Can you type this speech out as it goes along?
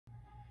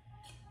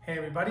Hey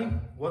everybody,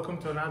 welcome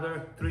to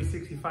another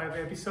 365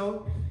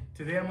 episode.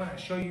 Today I'm going to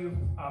show you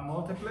a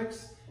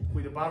multiplex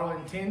with a bottle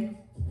and tin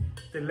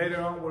that later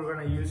on we're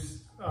going to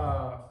use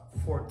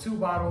for 2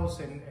 bottles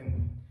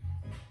and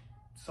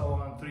so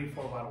on, 3-4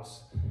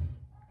 bottles.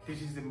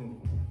 This is the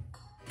move.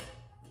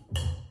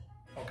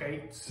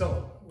 Okay,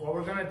 so what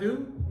we're going to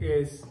do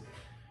is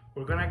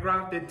we're going to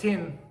grab the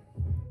tin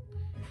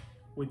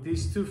with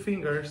these 2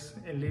 fingers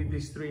and leave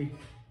these 3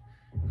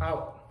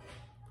 out.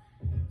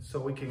 So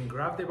we can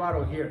grab the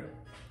bottle here.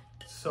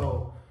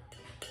 So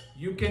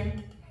you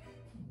can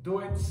do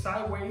it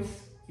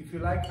sideways if you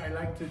like. I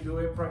like to do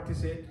it,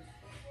 practice it,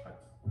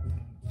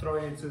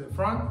 throwing it to the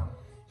front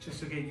just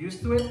to get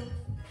used to it.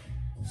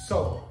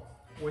 So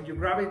when you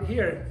grab it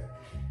here,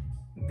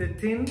 the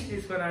tin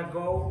is gonna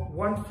go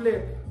 1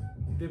 flip,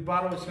 the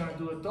bottle is gonna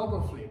do a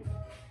double flip.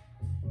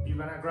 You're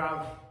gonna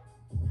grab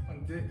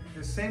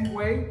the same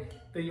way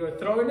that you're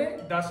throwing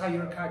it, that's how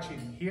you're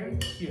catching, here,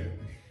 here.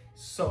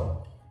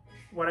 So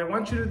what I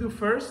want you to do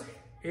first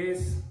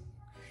is,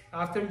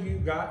 after you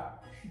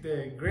got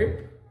the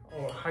grip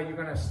or how you're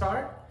gonna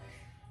start,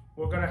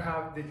 we're gonna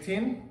have the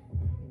tin,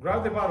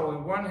 grab the bottle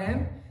with 1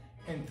 hand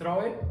and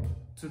throw it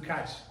to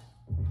catch,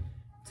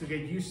 to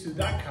get used to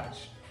that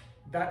catch,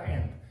 that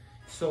end.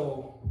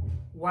 So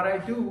what I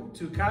do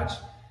to catch,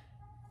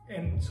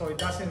 and so it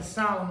doesn't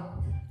sound,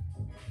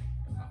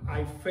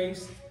 I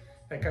face,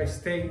 like I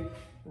stay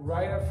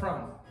right up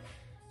front.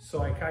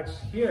 So I catch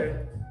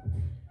here,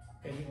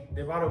 and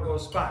the bottle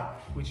goes back,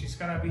 which is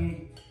gonna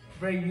be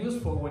very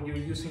useful when you're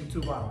using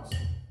 2 bottles.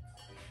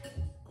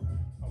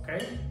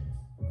 Okay?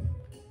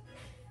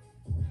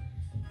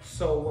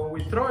 So when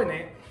we're throwing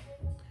it,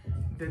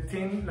 the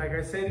tin, like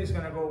I said, is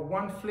gonna go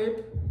 1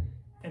 flip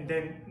and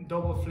then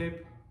double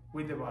flip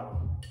with the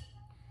bottle.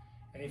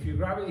 And if you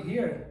grab it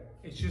here,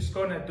 it's just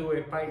gonna do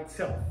it by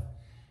itself.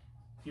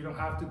 You don't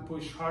have to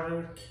push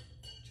harder.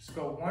 Just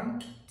go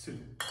 1, 2,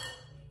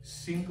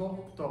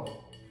 single,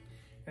 double.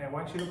 And I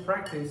want you to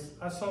practice,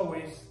 as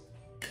always,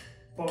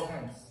 both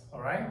hands,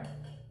 all right?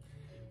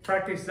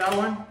 Practice that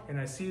one, and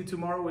I'll see you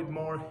tomorrow with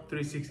more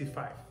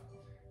 365.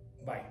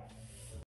 Bye.